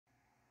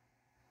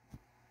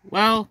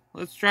Well,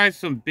 let's try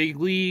some Big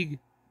League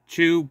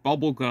Chew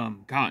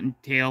Bubblegum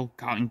Cottontail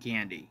Cotton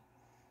Candy.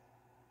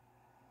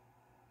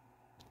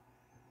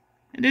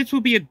 And this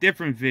will be a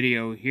different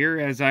video here,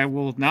 as I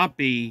will not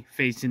be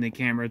facing the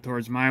camera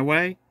towards my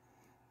way.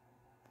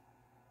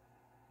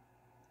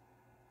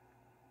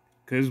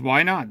 Because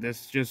why not?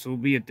 This just will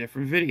be a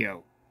different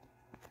video.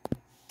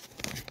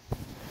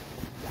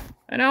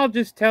 And I'll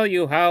just tell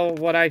you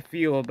what I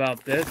feel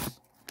about this.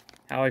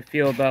 How I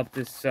feel about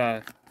this,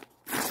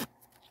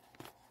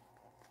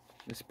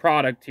 this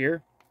product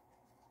here.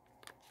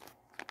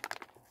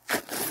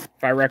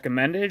 If I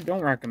recommend it,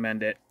 don't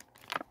recommend it.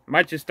 I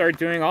might just start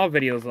doing all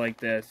videos like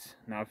this.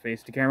 Not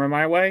face the camera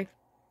my way.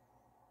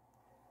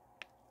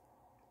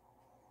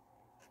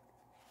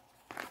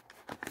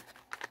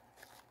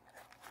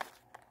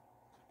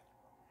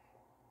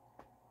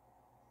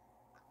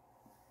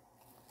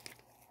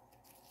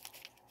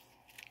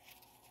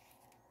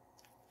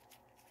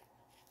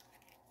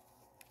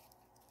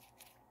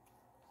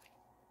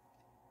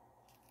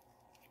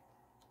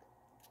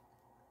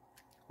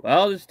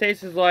 Well, this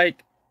tastes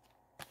like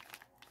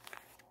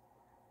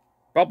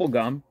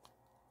bubblegum.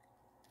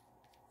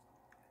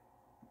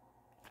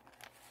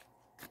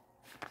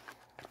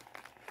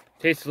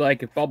 Tastes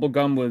like if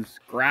bubblegum was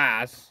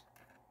grass.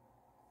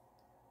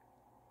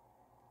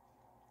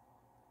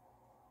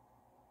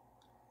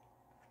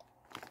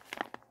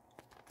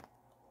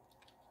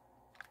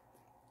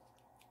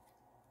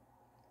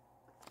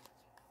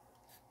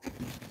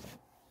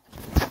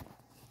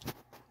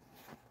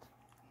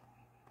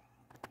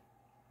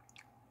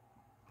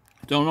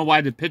 Don't know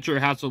why the picture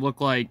has to look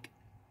like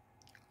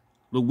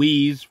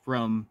Louise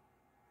from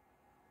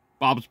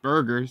Bob's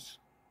Burgers,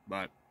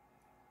 but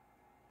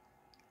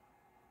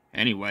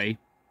anyway.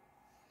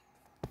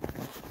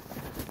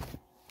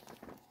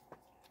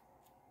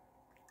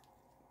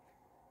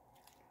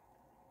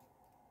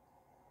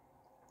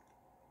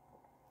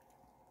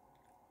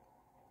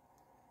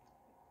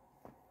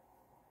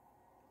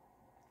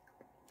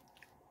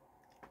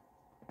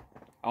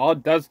 All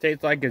it does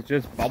taste like is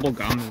just bubble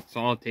gum. That's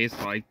all it tastes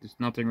like. There's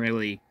nothing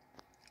really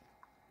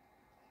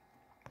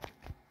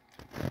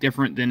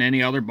different than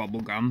any other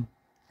bubble gum.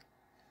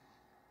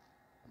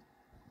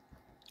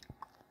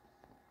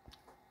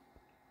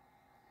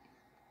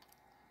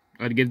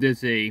 I'd give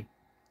this a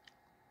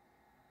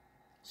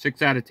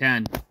 6 out of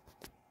 10.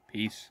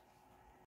 Peace.